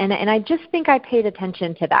home. And I just think I paid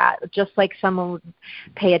attention to that, just like someone would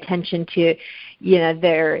pay attention to,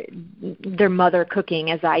 their mother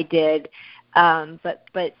cooking as I did. But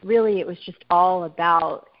really it was just all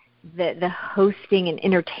about the hosting and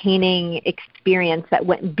entertaining experience that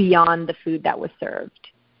went beyond the food that was served.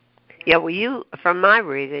 Yeah, well, from my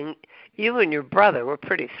reading, you and your brother were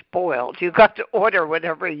pretty spoiled. You got to order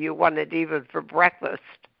whatever you wanted, even for breakfast.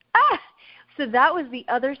 So that was the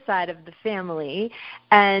other side of the family,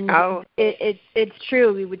 and it's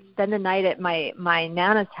true. We would spend the night at my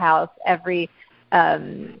Nana's house every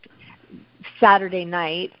Saturday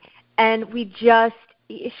night, and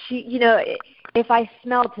if I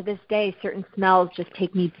smell to this day, certain smells just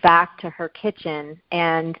take me back to her kitchen,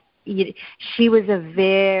 and she was a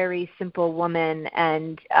very simple woman,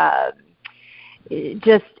 and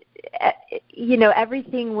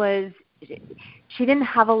everything was. She didn't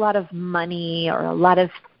have a lot of money or a lot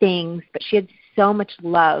of things, but she had so much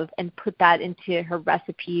love and put that into her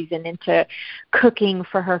recipes and into cooking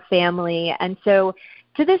for her family. And so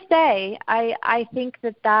to this day, I think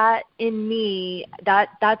that in me,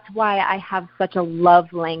 that's why I have such a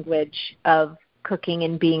love language of cooking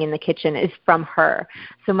and being in the kitchen is from her.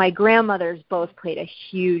 So my grandmothers both played a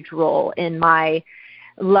huge role in my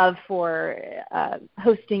love for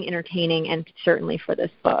hosting, entertaining, and certainly for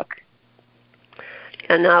this book.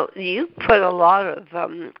 And now you put a lot of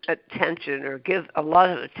attention or give a lot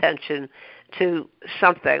of attention to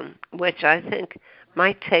something which I think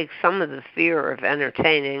might take some of the fear of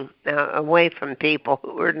entertaining away from people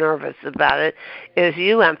who are nervous about it, is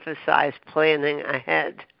you emphasize planning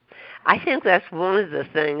ahead. I think that's one of the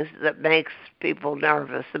things that makes people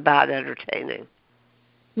nervous about entertaining.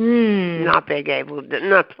 Not being able to,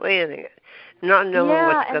 not planning it, not knowing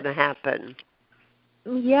what's going to happen.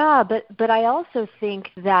 Yeah, but I also think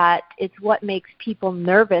that it's what makes people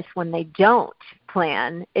nervous when they don't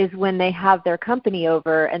plan is when they have their company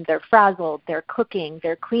over and they're frazzled, they're cooking,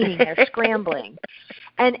 they're cleaning, they're scrambling.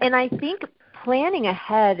 And I think planning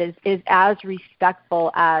ahead is as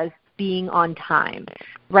respectful as being on time,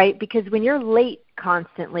 right? Because when you're late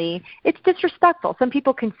constantly, it's disrespectful. Some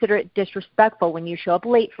people consider it disrespectful when you show up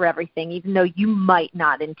late for everything, even though you might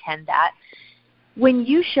not intend that. When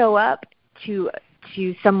you show up to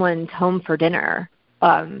someone's home for dinner,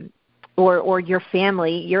 or your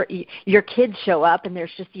family, your kids show up and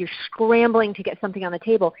you're scrambling to get something on the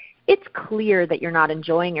table, it's clear that you're not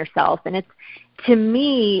enjoying yourself. And it's, to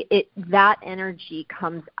me, that energy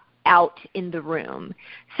comes out in the room.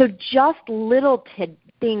 So just little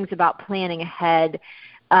things about planning ahead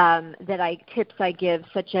tips I give,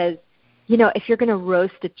 such as, if you're going to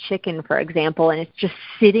roast a chicken, for example, and it's just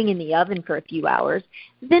sitting in the oven for a few hours,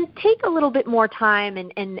 then take a little bit more time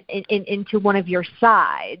and into one of your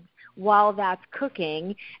sides while that's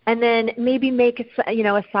cooking, and then maybe make a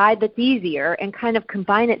side that's easier and kind of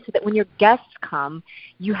combine it so that when your guests come,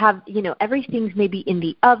 you have, everything's maybe in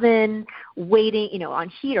the oven, waiting, on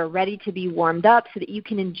heat or ready to be warmed up so that you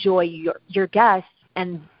can enjoy your guests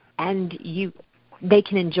and they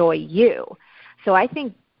can enjoy you. So I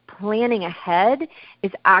think planning ahead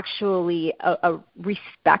is actually a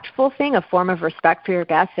respectful thing, a form of respect for your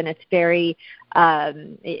guests, and it's very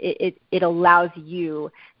it allows you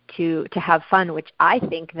to have fun, which I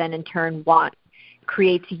think then in turn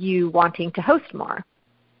creates you wanting to host more.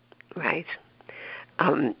 Right.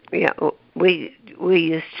 We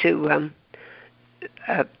used to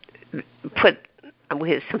we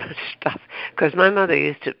had so much stuff because my mother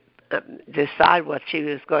used to decide what she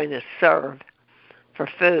was going to serve for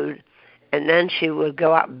food, and then she would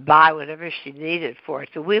go out and buy whatever she needed for it.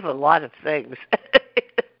 So we have a lot of things.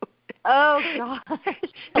 Oh, gosh.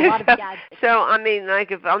 A lot of gadgets. So, I mean,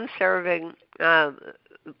 like if I'm serving,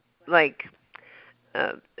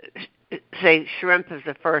 say shrimp is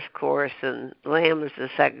the first course and lamb is the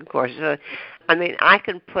second course. So, I mean, I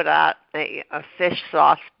can put out a fish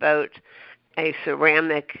sauce boat, a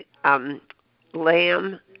ceramic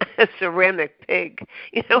lamb, a ceramic pig.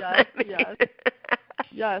 You know what I mean?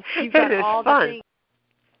 Yes. You've got all the things.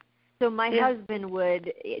 So my husband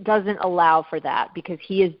doesn't allow for that because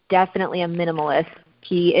he is definitely a minimalist.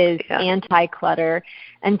 He is anti-clutter.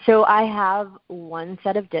 And so I have one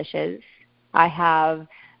set of dishes. I have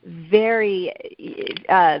maybe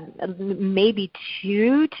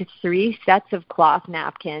 2 to 3 sets of cloth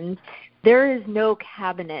napkins. There is no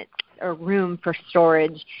cabinet or room for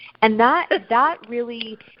storage. And that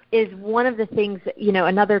really is one of the things,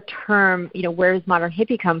 another term, where does modern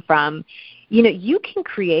hippie come from? You can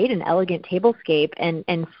create an elegant tablescape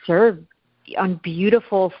and serve on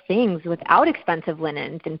beautiful things without expensive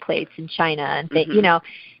linens and plates and china and things,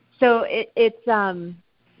 So it's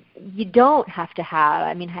you don't have to have.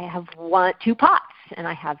 I mean, I have 2 pots and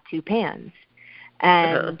I have 2 pans,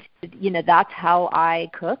 and that's how I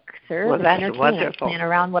cook, serve, and entertain. Wonderful. I plan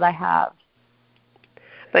around what I have.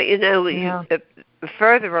 But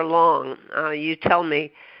further along, you tell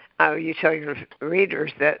me. You tell your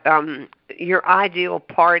readers that your ideal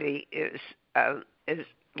party is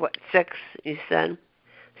what, 6? You said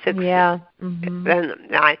 6. Yeah. Mm-hmm.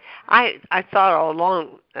 And I thought all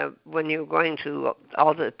along when you were going to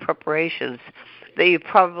all the preparations that you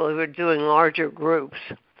probably were doing larger groups.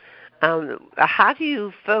 How do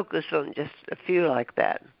you focus on just a few like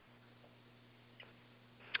that?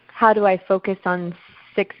 How do I focus on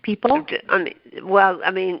 6 people?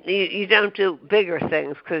 You don't do bigger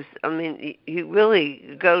things because, you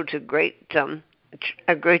really go to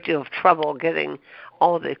a great deal of trouble getting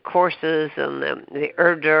all the courses and the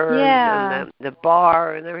hors d'oeuvres and the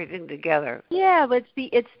bar and everything together. Yeah, but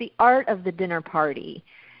it's the art of the dinner party.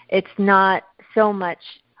 It's not so much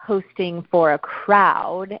hosting for a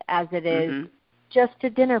crowd as it is just a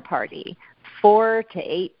dinner party. 4 to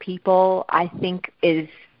 8 people, I think, is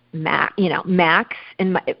max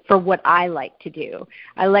for what I like to do.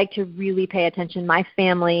 I like to really pay attention. My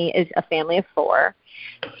family is a family of 4,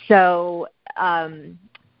 so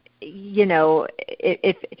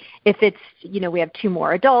if it's we have 2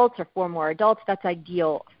 more adults or 4 more adults, that's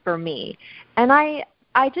ideal for me. And I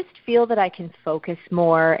just feel that I can focus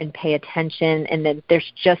more and pay attention, and then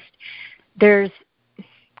there's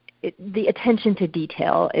the attention to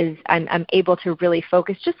detail is I'm able to really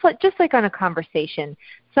focus just like on a conversation.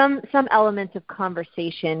 Some elements of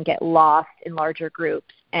conversation get lost in larger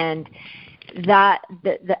groups, and that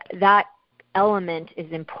element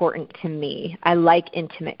is important to me. I like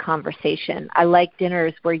intimate conversation. I like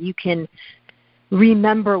dinners where you can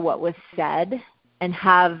remember what was said and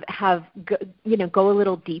go a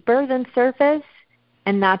little deeper than surface.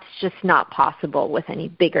 And that's just not possible with any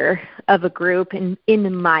bigger of a group, in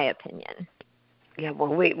my opinion. Yeah, well,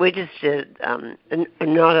 we just did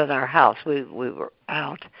not at our house. We were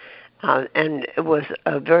out, and it was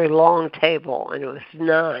a very long table, and it was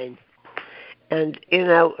 9. And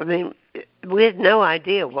we had no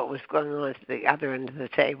idea what was going on at the other end of the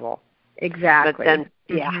table. Exactly. But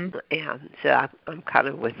then, So I'm kind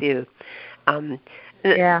of with you.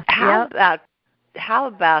 How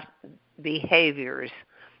about behaviors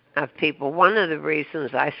of people? One of the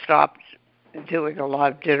reasons I stopped doing a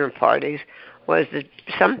lot of dinner parties was that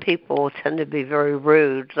some people tend to be very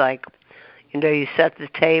rude. Like, you set the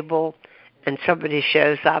table and somebody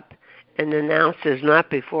shows up and announces,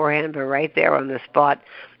 not beforehand but right there on the spot,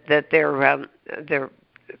 that their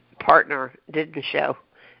partner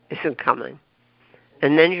isn't coming.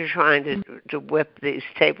 And then you're trying to whip these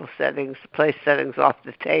place settings off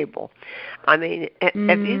the table. Have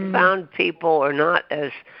you found people are not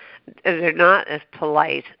as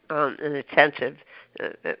polite and attentive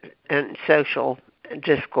and social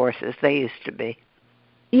discourse as they used to be?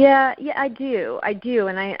 Yeah, I do,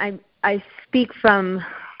 and I speak from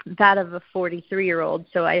that of a 43-year-old,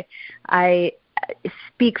 so I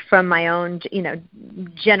speak from my own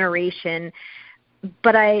generation,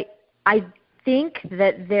 but I think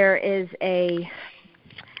that there is a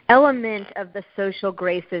element of the social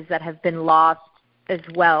graces that have been lost as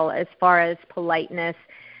well, as far as politeness,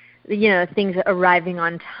 things arriving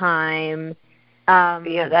on time.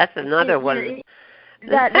 That's another one.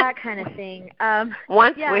 That kind of thing.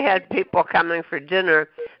 Once we had people coming for dinner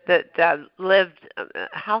that lived.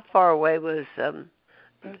 How far away was?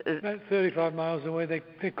 About 35 miles away.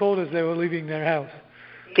 They called us. They were leaving their house.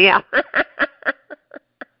 Yeah.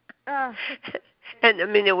 And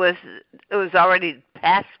it was already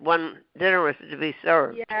past when dinner was to be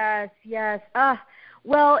served. Yes.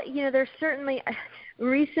 Well, there's certainly.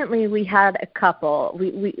 Recently, we had a couple.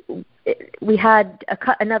 We had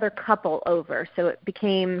another couple over, so it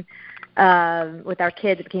became with our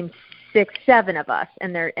kids. It became 6, 7 of us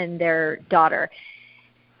and their daughter.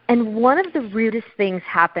 And one of the rudest things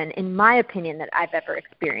happened, in my opinion, that I've ever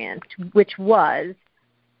experienced, which was,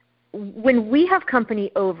 when we have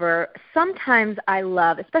company over, sometimes I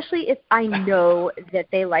love, especially if I know that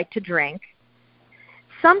they like to drink,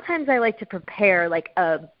 sometimes I like to prepare like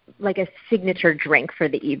a signature drink for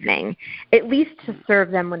the evening, at least to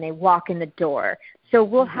serve them when they walk in the door. So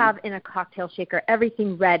we'll have in a cocktail shaker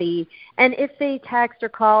everything ready, and if they text or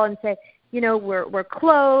call and say, we're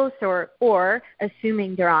close, or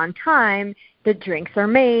assuming they're on time, the drinks are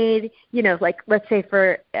made. Like, let's say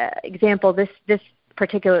for example, this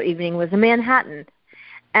particular evening was a Manhattan,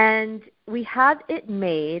 and we had it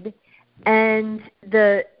made, and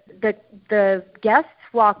the guests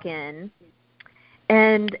walk in,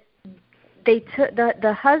 and they took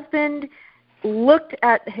the husband looked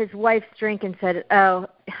at his wife's drink and said,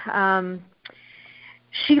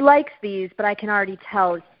 she likes these, but I can already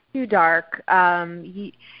tell it's too dark.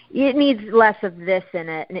 It needs less of this in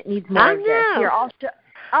it, and it needs more of this. Here,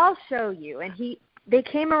 I'll show you. And they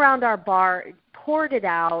came around our bar, poured it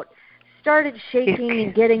out, started shaking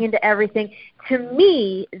and getting into everything. To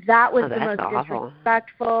me, that was the most awful.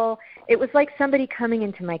 disrespectful. It was like somebody coming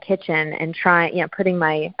into my kitchen and putting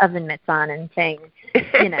my oven mitts on and saying,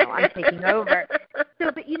 I'm taking over.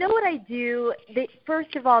 So, but you know what I do?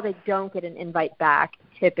 First of all, they don't get an invite back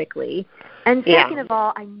typically. And second of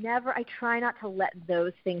all, I try not to let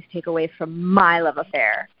those things take away from my love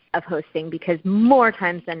affair of hosting, because more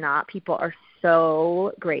times than not, people are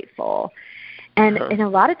so grateful. And a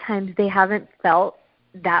lot of times they haven't felt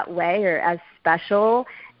that way or as special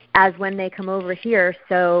as when they come over here.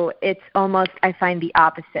 So it's almost, I find the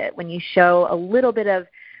opposite. When you show a little bit of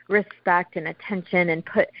respect and attention and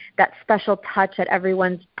put that special touch at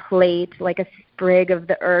everyone's plate, like a sprig of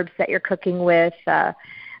the herbs that you're cooking with,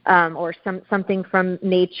 or something from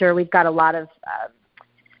nature. We've got a lot of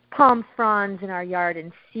palm fronds in our yard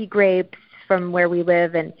and sea grapes from where we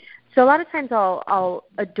live, and so a lot of times I'll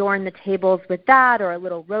adorn the tables with that, or a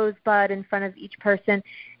little rosebud in front of each person,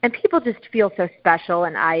 and people just feel so special,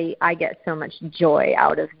 and I get so much joy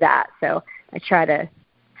out of that. So I try to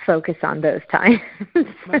focus on those times.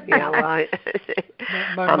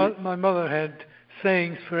 My mother had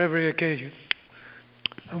sayings for every occasion.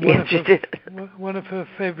 And one of her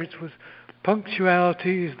favorites was,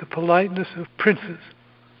 "Punctuality is the politeness of princes."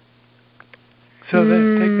 So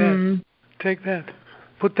take that.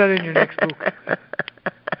 Put that in your next book.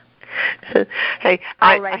 Hey,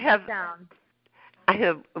 I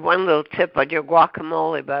have one little tip on your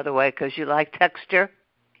guacamole, by the way, because you like texture.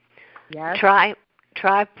 Yes. Try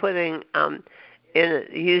putting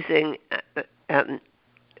using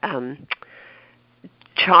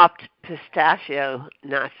chopped pistachio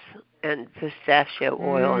nuts and pistachio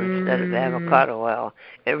oil instead of avocado oil.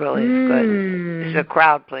 It really is good. It's a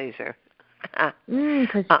crowd pleaser.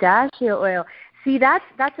 Pistachio oil. See, that's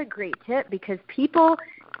a great tip, because people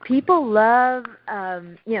love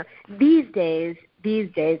these days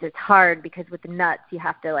it's hard, because with the nuts you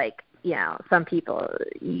have to some people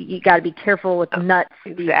you got to be careful with nuts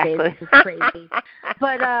these days. This is crazy.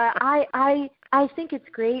 But I think it's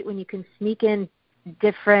great when you can sneak in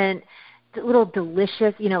different little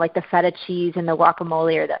delicious, like the feta cheese and the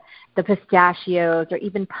guacamole, or the pistachios, or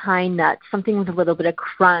even pine nuts, something with a little bit of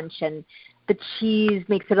crunch, and the cheese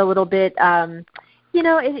makes it a little bit,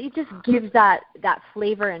 it just gives that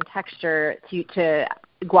flavor and texture to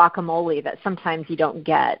guacamole that sometimes you don't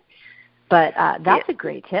get. But that's a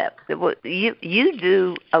great tip. Well, you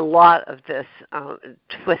do a lot of this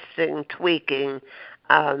twisting, tweaking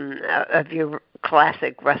of your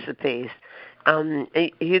classic recipes.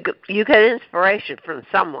 You get inspiration from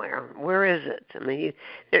somewhere. Where is it? I mean,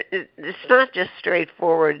 it's not just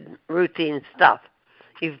straightforward routine stuff.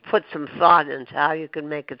 You've put some thought into how you can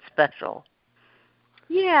make it special.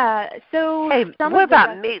 Yeah. So, hey, what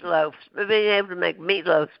about meatloaf? Being able to make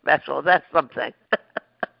meatloaf special, that's something.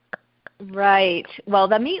 Right. Well,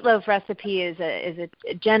 the meatloaf recipe is a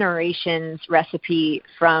generations recipe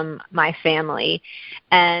from my family,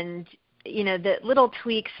 and the little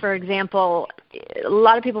tweaks. For example, a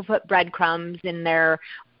lot of people put breadcrumbs in their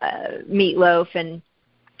meatloaf, and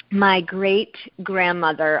my great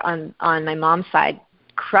grandmother on my mom's side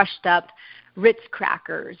crushed up Ritz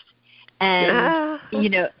crackers, and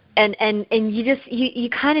and you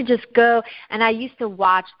kind of just go. And I used to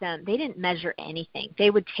watch them. They didn't measure anything.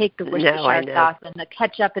 They would take the Worcestershire sauce and the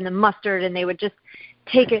ketchup and the mustard, and they would just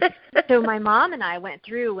take it. So my mom and I went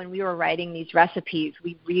through, when we were writing these recipes,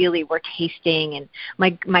 we really were tasting, and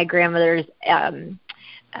my grandmother's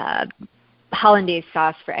hollandaise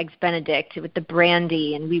sauce for eggs Benedict with the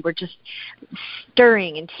brandy, and we were just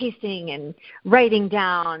stirring and tasting and writing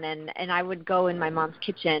down, and I would go in my mom's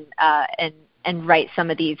kitchen and write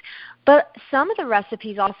some of these. But some of the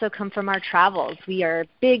recipes also come from our travels. We are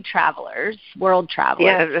big travelers, world travelers.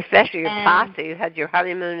 Yeah, especially your pasta. You had your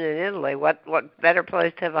honeymoon in Italy. What better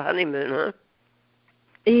place to have a honeymoon, huh?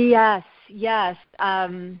 Yes.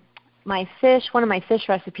 One of my fish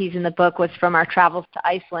recipes in the book was from our travels to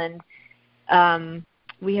Iceland.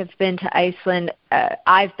 We have been to Iceland.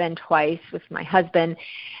 I've been twice with my husband,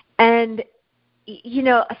 and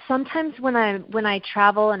sometimes when I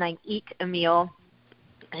travel and I eat a meal,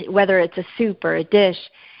 whether it's a soup or a dish,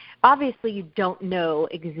 obviously you don't know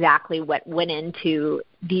exactly what went into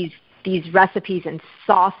these recipes and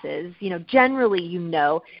sauces. Generally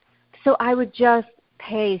So I would just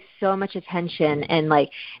pay so much attention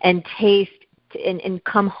and taste and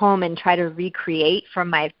come home and try to recreate from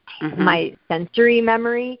my sensory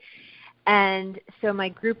memory. And so my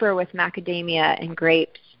grouper with macadamia and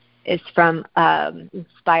grapes is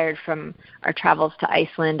inspired from our travels to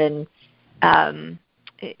Iceland, and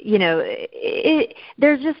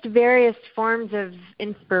there's just various forms of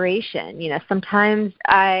inspiration. Sometimes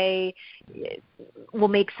I will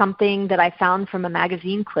make something that I found from a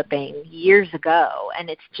magazine clipping years ago, and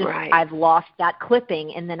it's just I've lost that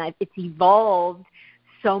clipping, and then it's evolved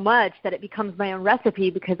so much that it becomes my own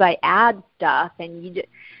recipe because I add stuff, and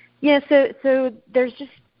so there's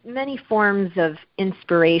just many forms of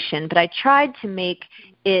inspiration, but I tried to make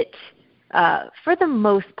it for the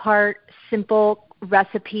most part simple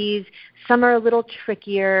recipes. Some are a little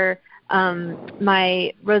trickier.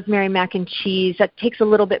 My rosemary mac and cheese, that takes a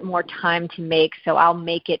little bit more time to make, so I'll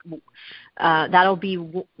make it. That'll be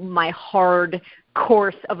my hard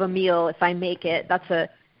course of a meal if I make it. That's a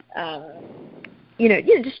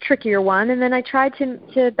just trickier one. And then I tried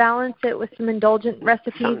to balance it with some indulgent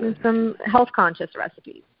recipes and some health conscious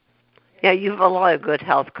recipes. Yeah, you have a lot of good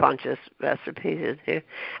health-conscious recipes in here.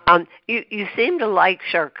 You seem to like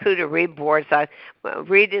charcuterie boards.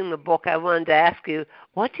 Reading the book, I wanted to ask you,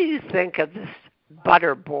 what do you think of this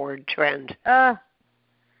butter board trend? I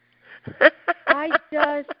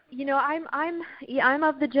just, I'm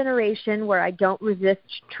of the generation where I don't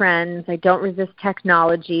resist trends. I don't resist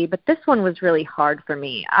technology, but this one was really hard for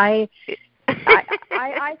me. I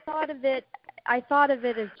thought of it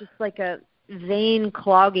as just like a vein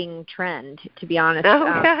clogging trend, to be honest. Oh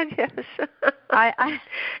God, yes.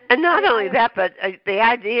 And not only that, but the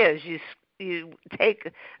idea is you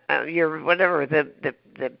take your whatever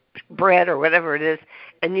the bread or whatever it is,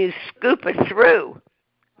 and you scoop it through.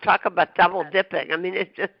 Talk about double dipping. I mean,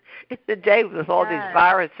 it's just in the day with all these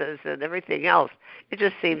viruses and everything else, it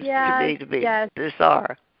just seems to me to be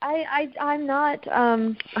bizarre. I'm not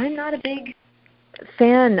a big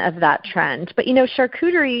fan of that trend, but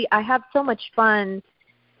charcuterie, I have so much fun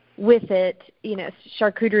with it.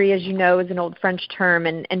 Charcuterie, as you know, is an old French term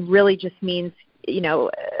and really just means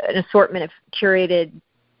an assortment of curated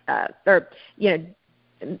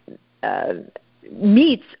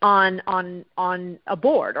meats on a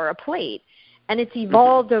board or a plate, and it's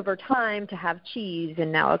evolved over time to have cheese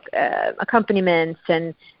and now accompaniments,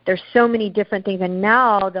 and there's so many different things. And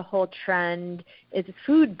now the whole trend is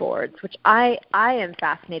food boards, which I am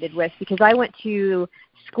fascinated with because I went to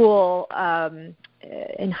school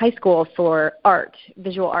in high school for art,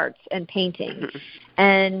 visual arts and painting,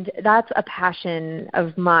 and that's a passion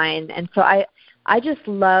of mine. And so I just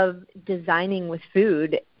love designing with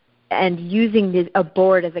food and using a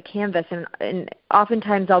board as a canvas. And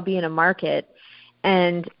oftentimes I'll be in a market,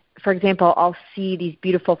 and, for example, I'll see these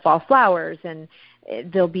beautiful fall flowers, and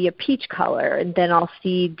there'll be a peach color, and then I'll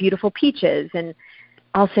see beautiful peaches, and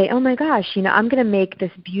I'll say, oh, my gosh, I'm going to make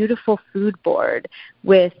this beautiful food board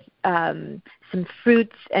with some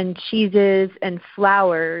fruits and cheeses and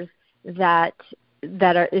flowers that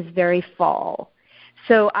is very fall.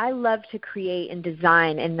 So I love to create and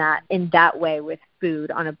design in that way with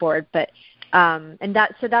food on a board, but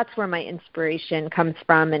so that's where my inspiration comes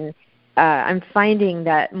from, and I'm finding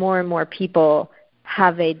that more and more people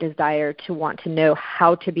have a desire to want to know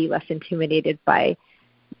how to be less intimidated by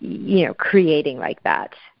creating like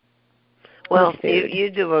that. Well, you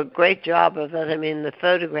do a great job of it. I mean, the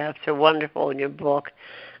photographs are wonderful in your book.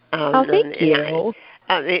 Thank you.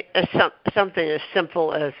 Something as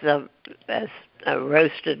simple as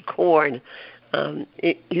roasted corn.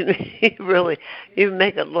 You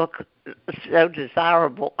make it look so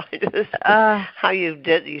desirable. How you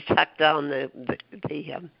tucked down the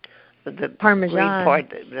Parmesan green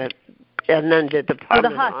part, and then did the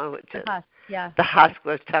Parmesan. The husk, yeah. The husk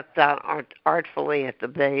was tucked down artfully at the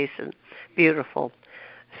base, and beautiful.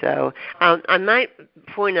 So I might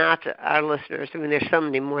point out to our listeners, I mean, there's so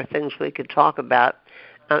many more things we could talk about.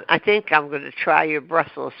 I think I'm going to try your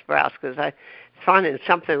Brussels sprouts because I finding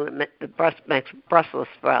something that makes Brussels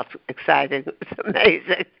sprouts exciting. It's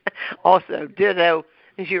amazing. Also, ditto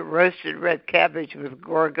is your roasted red cabbage with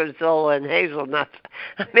gorgonzola and hazelnuts.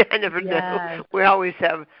 I mean, I never knew. We always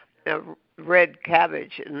have red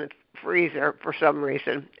cabbage in the freezer for some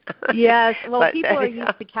reason. Yes, well, people are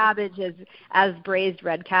used to cabbage as braised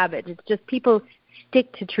red cabbage. It's just people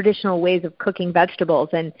stick to traditional ways of cooking vegetables,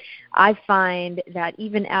 and I find that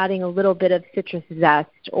even adding a little bit of citrus zest,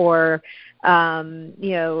 or in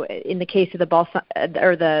the case of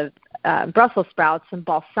the Brussels sprouts, some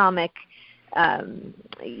balsamic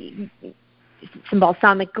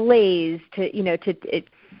glaze it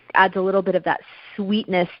adds a little bit of that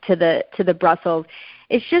sweetness to the Brussels.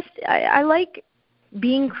 It's just I like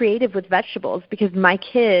being creative with vegetables because my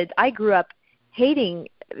kids, I grew up hating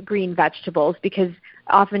green vegetables because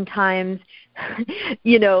oftentimes,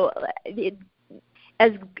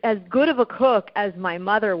 as good of a cook as my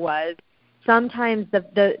mother was, sometimes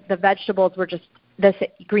the vegetables were just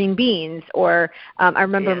green beans, or I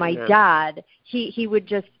remember my dad, he would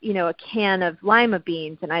just, a can of lima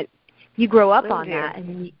beans, and you grow up on that,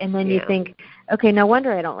 and then you think, okay, no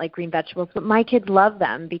wonder I don't like green vegetables, but my kids love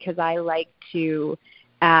them because I like to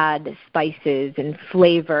add spices and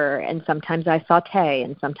flavor, and sometimes I saute,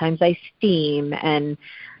 and sometimes I steam, and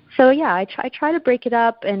so I try to break it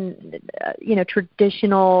up, and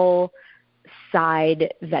traditional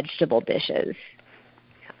side vegetable dishes.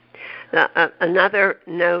 Another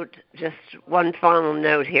note, just one final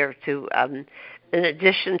note here, to in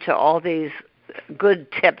addition to all these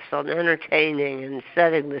good tips on entertaining and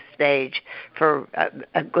setting the stage for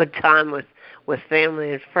a good time with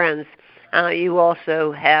family and friends, you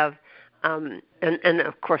also have, and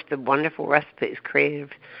of course the wonderful recipes, creative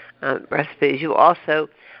recipes. You also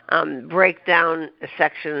break down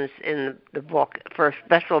sections in the book for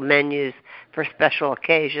special menus for special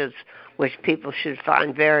occasions, which people should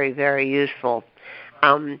find very, very useful.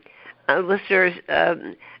 Listeners,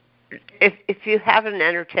 if you haven't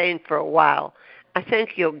entertained for a while, I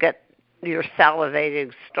think you'll get your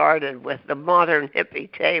salivating started with the Modern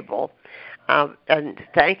Hippie Table. And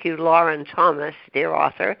thank you, Lauren Thomas, dear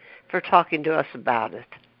author, for talking to us about it.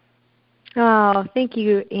 Oh, thank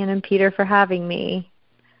you, Ann and Peter, for having me.